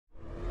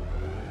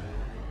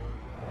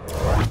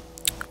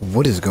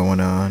What is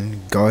going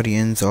on,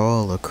 Guardians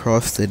all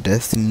across the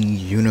Destiny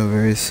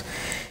universe?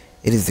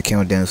 It is the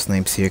Countdown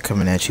Snipes here,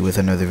 coming at you with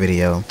another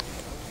video.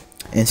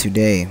 And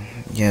today,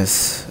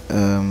 yes,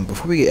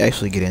 before we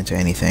actually get into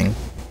anything,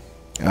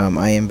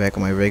 I am back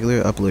on my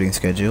regular uploading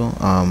schedule.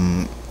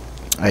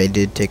 I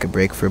did take a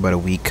break for about a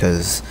week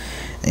because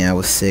I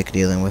was sick,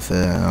 dealing with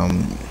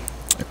a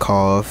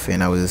cough,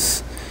 and I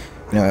was,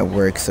 at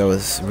work, so I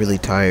was really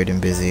tired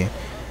and busy.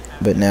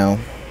 But now,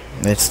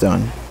 that's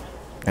done.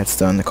 That's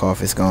done. The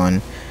cough is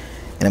gone,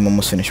 and I'm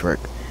almost finished work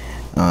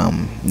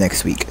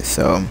next week.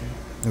 So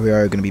we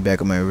are going to be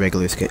back on my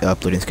regular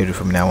uploading schedule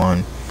from now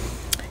on.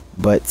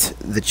 But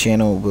the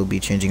channel will be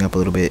changing up a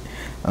little bit.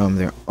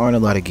 There aren't a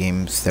lot of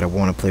games that I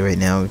want to play right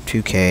now.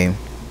 2K,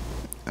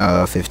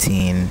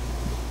 15,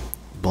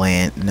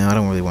 Bland. No, I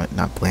don't really want,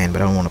 not Bland,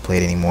 but I don't want to play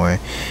it anymore.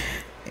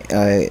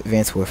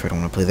 Advanced Warfare, I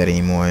don't want to play that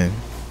anymore.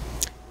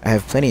 I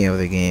have plenty of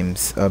other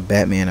games.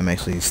 Batman, I'm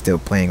actually still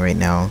playing right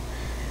now.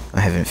 I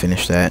haven't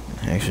finished that.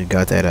 I actually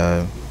got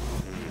that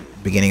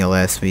beginning of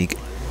last week,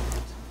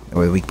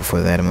 or the week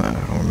before that. I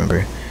don't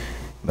remember,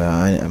 but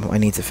I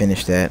need to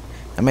finish that.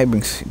 I might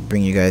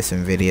bring you guys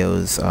some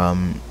videos.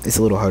 It's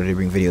a little harder to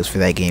bring videos for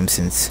that game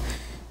since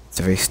it's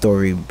a very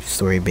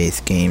story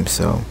based game,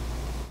 so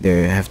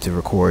they have to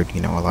record a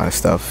lot of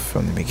stuff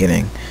from the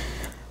beginning.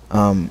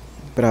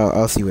 But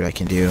I'll see what I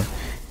can do.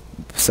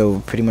 So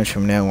pretty much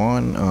from now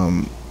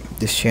on,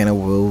 this channel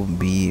will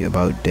be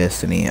about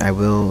Destiny.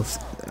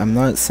 I'm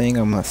not saying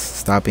I'm not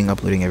stopping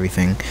uploading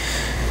everything,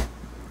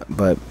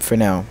 but for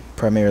now,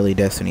 primarily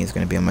Destiny is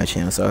going to be on my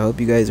channel. So I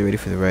hope you guys are ready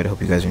for the ride. I hope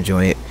you guys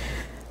enjoy it.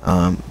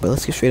 But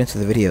let's get straight into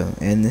the video.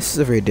 And this is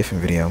a very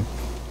different video.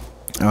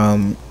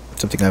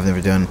 Something I've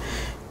never done.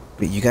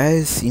 But you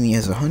guys see me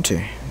as a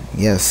hunter.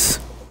 Yes.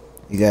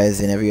 You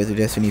guys in every other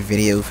Destiny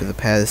video for the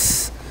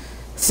past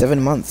 7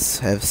 months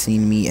have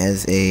seen me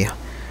as a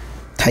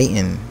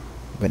Titan.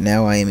 But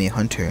now I am a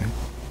hunter.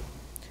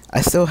 I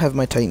still have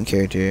my Titan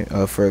character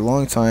for a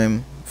long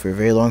time, for a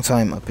very long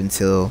time, up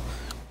until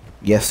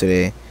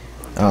yesterday.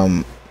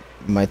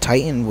 My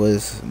Titan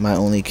was my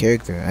only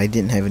character. I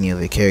didn't have any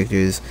other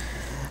characters.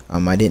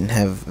 I didn't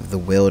have the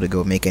will to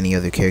go make any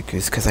other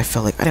characters because I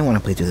felt like I didn't want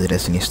to play through the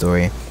Destiny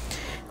story.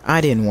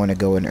 I didn't want to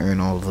go and earn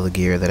all the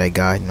gear that I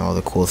got and all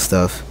the cool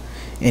stuff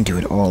and do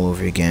it all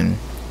over again.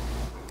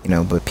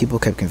 But people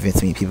kept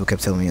convincing me. People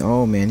kept telling me,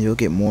 "Oh man, you'll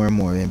get more and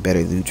more and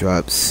better loot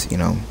drops,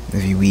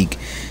 every week.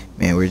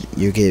 Man,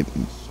 you get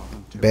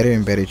better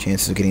and better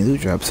chances of getting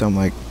loot drops." So I'm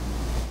like,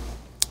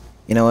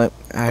 you know what?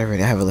 I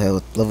already have a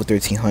level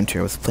 13 hunter.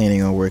 I was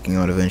planning on working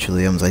on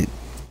eventually. I was like,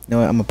 you know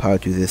what? I'm gonna power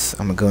through this.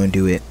 I'm gonna go and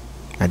do it.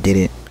 I did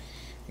it.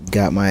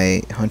 Got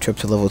my hunter up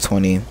to level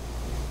 20,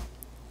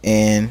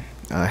 and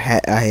I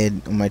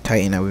had on my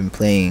Titan. I've been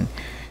playing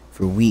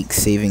for weeks,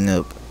 saving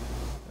up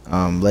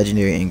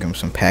legendary Ingrams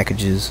from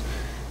packages,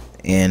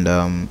 and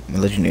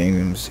legendary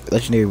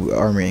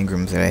armor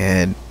Ingrams that I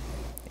had,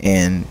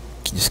 and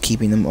just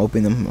keeping them,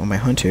 opening them on my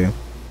hunter,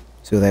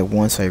 so that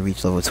once I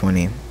reach level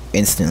 20,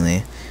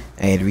 instantly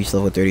I had reached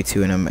level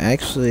 32, and I'm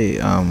actually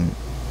I'm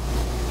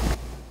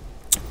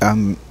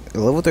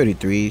level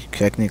 33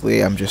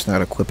 technically. I'm just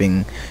not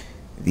equipping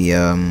the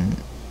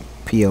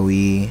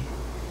PoE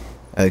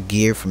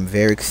gear from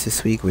Varix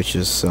this week, which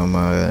is some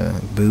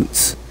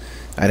boots.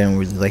 I don't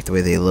really like the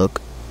way they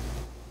look,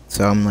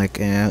 so I'm like,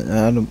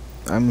 I'm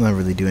not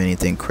really doing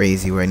anything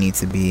crazy where I need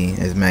to be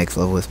as max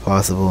level as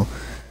possible.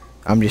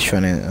 I'm just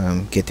trying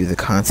to get through the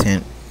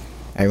content.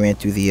 I ran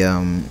through the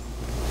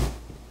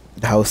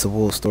House of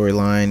Wolves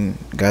storyline,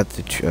 got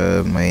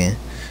the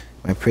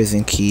my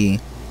prison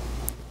key.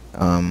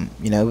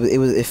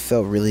 It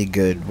felt really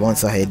good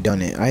once I had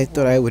done it. I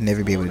thought I would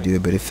never be able to do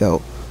it, but it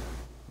felt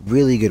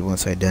really good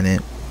once I'd done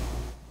it.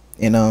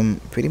 And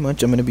pretty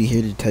much I'm gonna be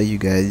here to tell you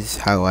guys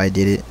how I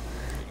did it,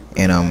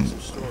 and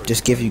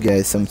just give you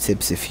guys some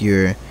tips if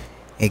you're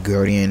a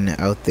Guardian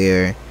out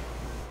there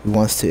who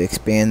wants to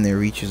expand their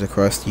reaches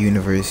across the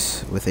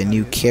universe with a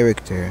new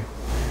character,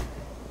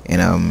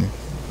 and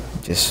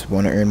just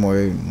want to earn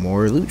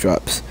more loot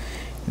drops,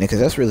 because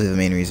that's really the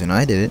main reason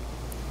I did it.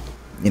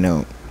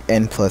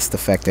 And plus the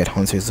fact that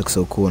hunters look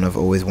so cool, and I've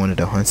always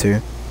wanted a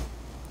hunter,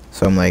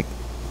 so I'm like,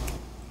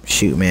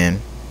 shoot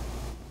man,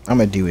 I'm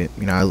gonna do it.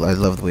 I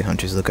love the way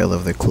hunters look. I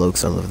love their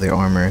cloaks, I love their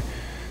armor.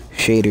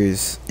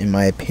 Shaders, in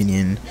my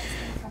opinion,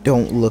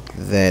 don't look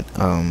that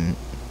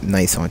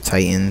nice on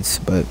Titans,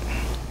 but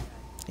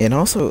and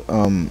also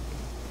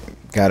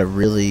got a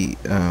really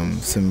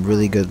some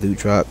really good loot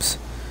drops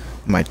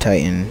on my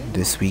Titan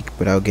this week,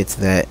 but I'll get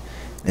to that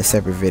in a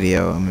separate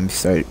video. I'm gonna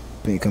start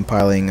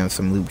compiling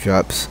some loot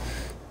drops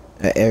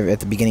at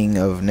the beginning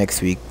of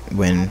next week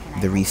when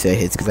the reset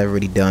hits, because I've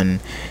already done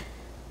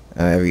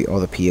all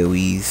the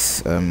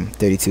PoEs,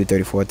 32,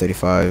 34,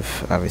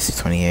 35, obviously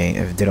 28.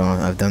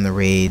 I've done the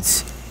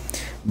raids.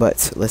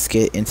 But let's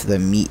get into the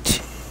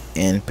meat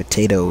and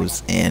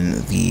potatoes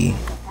and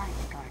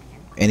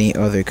any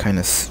other kind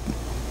of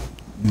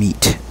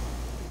meat,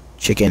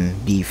 chicken,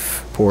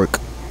 beef, pork,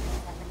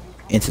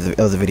 into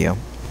the other video.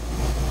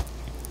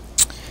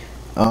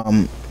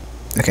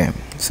 Okay,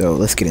 so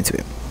let's get into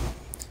it.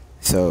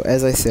 So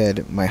as I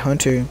said, my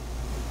hunter,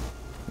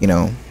 you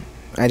know,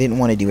 I didn't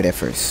want to do it at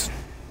first.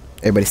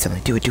 Everybody's telling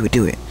me, do it, do it,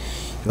 do it.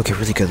 You'll get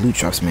really good loot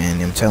drops,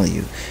 man. I'm telling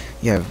you,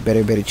 you have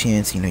better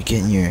chance, you know,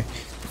 getting your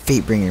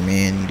Fate Bringer,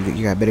 man.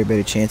 You got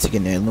better chance of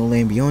getting that No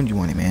Land Beyond you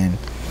wanted, man.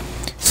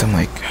 So I'm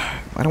like,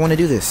 I don't want to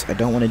do this. I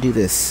don't want to do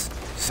this.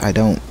 I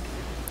don't.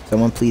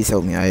 Someone please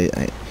help me.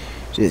 I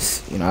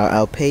just, you know,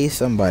 I'll pay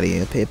somebody.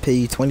 I'll pay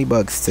you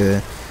 $20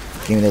 to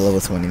give me the level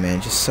 20,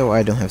 man, just so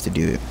I don't have to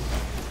do it.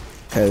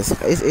 Cause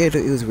it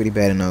was really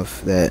bad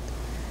enough that,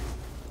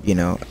 you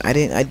know, I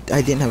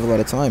didn't have a lot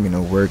of time. You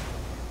know, work.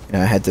 You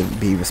know, I had to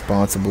be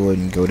responsible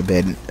and go to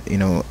bed, you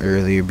know,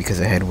 earlier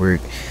because I had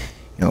work.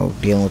 You know,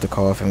 dealing with the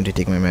cough, having to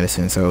take my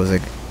medicine. So I was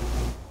like,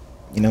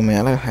 you know,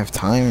 man, I don't have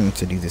time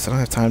to do this. I don't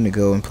have time to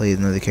go and play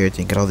another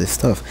character and get all this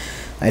stuff.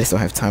 I just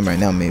don't have time right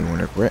now. Maybe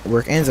when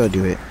work ends, I'll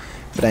do it.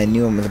 But I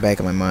knew in the back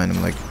of my mind,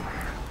 I'm like,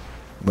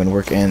 when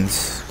work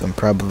ends, I'm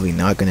probably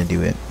not gonna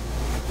do it.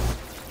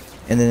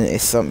 And then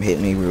something hit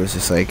me where it was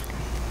just like,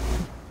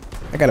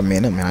 I gotta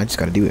man up, man. I just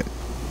gotta do it.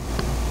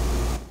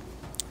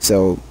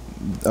 So,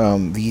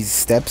 these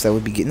steps I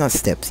would be getting, not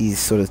steps, these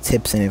sort of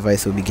tips and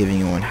advice I would be giving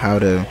you on how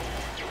to,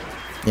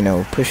 you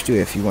know, push through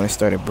it if you want to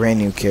start a brand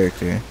new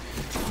character.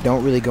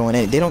 Don't really go in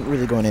any, they don't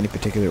really go in any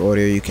particular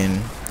order. You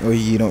can, or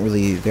you don't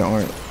really, there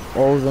aren't,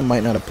 all of them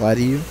might not apply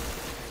to you.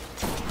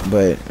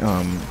 But,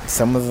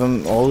 some of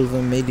them, all of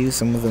them may do,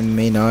 some of them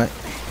may not.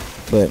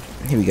 But,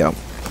 here we go.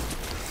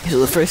 So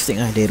the first thing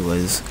I did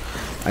was,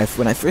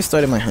 when I first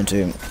started my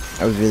hunter,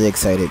 I was really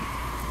excited.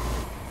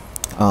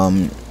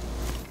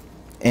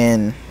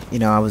 And, you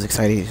know, I was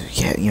excited,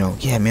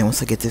 yeah, man,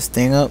 once I get this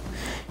thing up,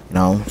 you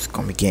know, it's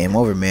gonna be game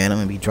over, man. I'm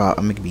gonna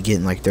be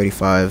getting like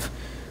 35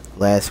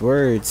 last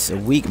words a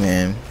week,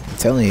 man. I'm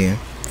telling you.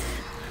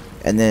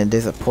 And then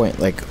there's a point,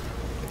 like,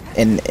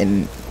 and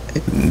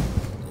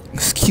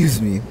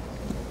excuse me,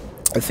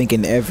 I think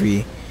in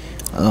every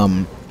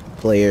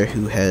player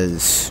who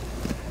has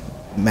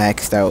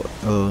maxed out,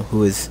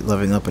 who is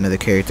leveling up another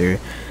character,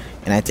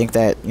 and I think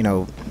that, you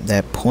know,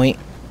 that point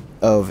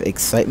of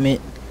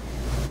excitement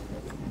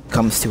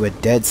comes to a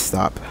dead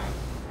stop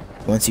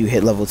once you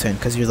hit level 10,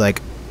 because you're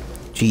like,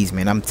 geez,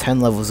 man, I'm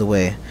 10 levels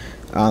away.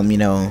 You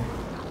know,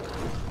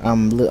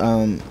 I'm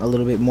a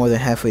little bit more than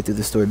halfway through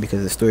the story,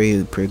 because the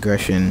story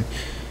progression,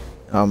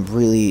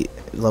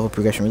 level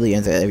progression really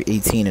ends at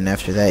 18, and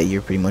after that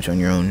you're pretty much on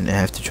your own and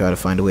have to try to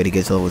find a way to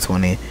get to level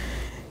 20.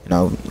 And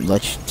I'll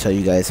tell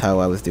you guys how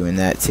I was doing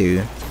that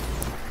too.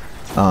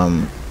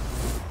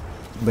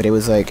 But it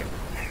was like,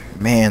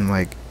 man,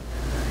 like,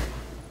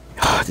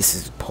 this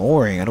is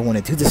boring. I don't want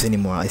to do this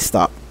anymore. I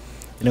stopped.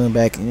 And I went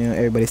back, you know,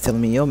 everybody's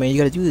telling me, yo, man, you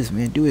gotta do this,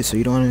 man, do it, so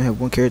you don't only have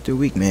one character a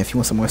week, man, if you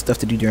want some more stuff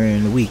to do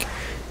during the week,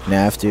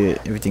 now after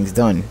everything's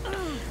done.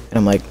 And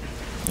I'm like,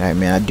 alright,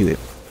 man, I'll do it.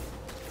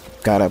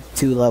 Got up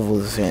 2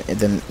 levels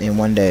in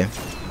one day.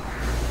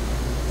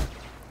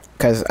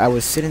 Because I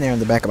was sitting there in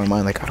the back of my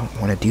mind like, I don't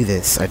want to do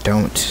this. I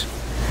don't.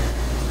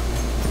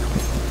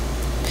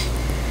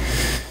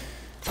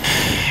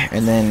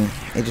 And then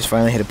it just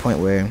finally hit a point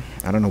where,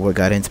 I don't know what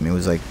got into me. It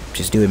was like,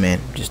 just do it, man.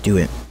 Just do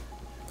it.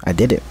 I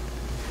did it.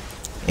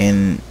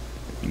 And,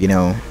 you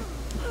know,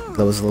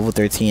 I was level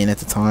 13 at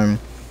the time.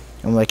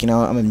 I'm like, you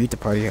know, I'm going to mute the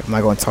party. I'm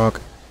not going to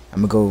talk.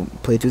 I'm going to go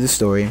play through the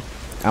story.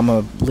 I'm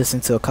going to listen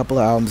to a couple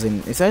of albums.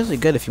 And it's actually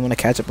good if you want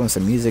to catch up on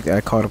some music.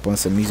 I caught up on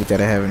some music that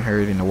I haven't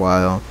heard in a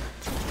while.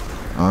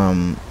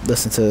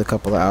 Listen to a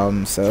couple of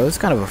albums. So it's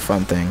kind of a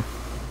fun thing.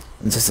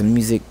 Listen to some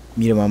music,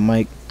 muted my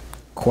mic,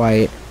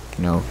 quiet,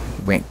 you know,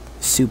 went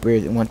super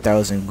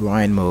 1000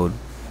 grind mode.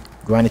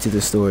 Grinded through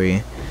the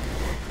story.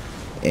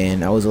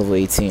 And I was level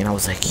 18. I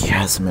was like,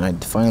 yes, man, I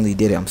finally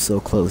did it. I'm so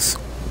close.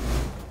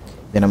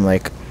 Then I'm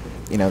like,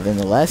 you know, then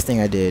the last thing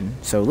I did,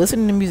 so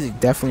listening to music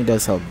definitely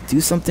does help. Do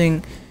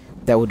something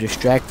that will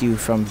distract you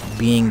from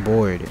being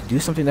bored. Do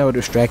something that will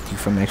distract you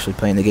from actually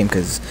playing the game,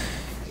 because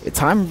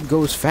time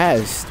goes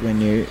fast when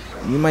you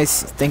might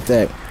think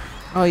that,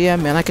 oh yeah,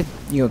 man, I could,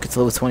 you know, get to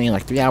level 20 in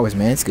like 3 hours,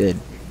 man, it's good.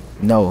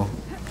 No,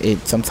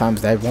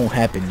 sometimes that won't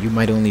happen. You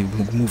might only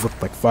move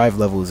up like 5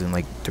 levels in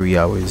like 3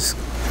 hours.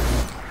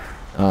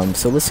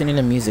 So listening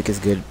to music is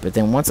good, but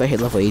then once I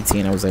hit level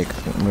 18, I was like,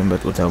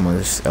 what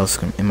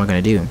else am I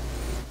gonna do?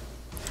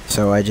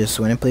 So I just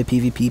went and played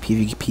PvP.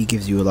 PvP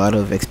gives you a lot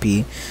of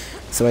XP.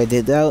 So I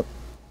did that,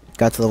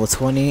 got to level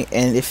 20,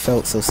 and it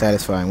felt so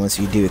satisfying once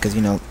you do it, because,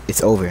 you know,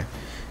 it's over.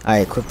 I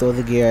equipped all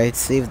the gear I had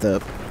saved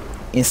up,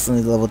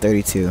 instantly level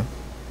 32,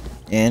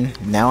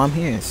 and now I'm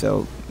here.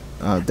 So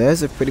those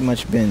have pretty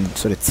much been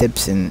sort of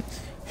tips and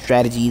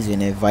strategies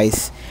and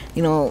advice,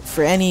 you know,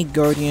 for any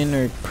guardian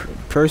or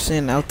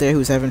person out there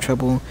who's having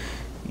trouble,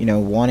 you know,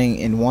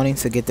 wanting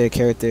to get their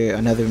character,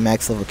 another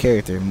max level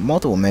character,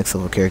 multiple max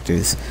level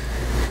characters.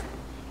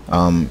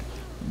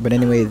 But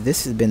anyway,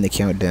 this has been the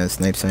Countdown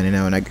Snipe signing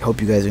out, and I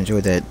hope you guys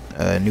enjoyed that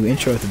new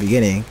intro at the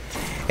beginning.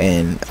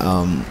 And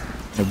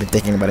I've been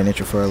thinking about an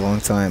intro for a long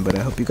time, but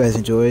I hope you guys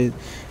enjoyed.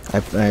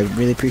 I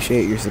really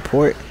appreciate your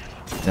support,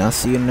 and I'll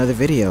see you in another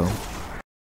video.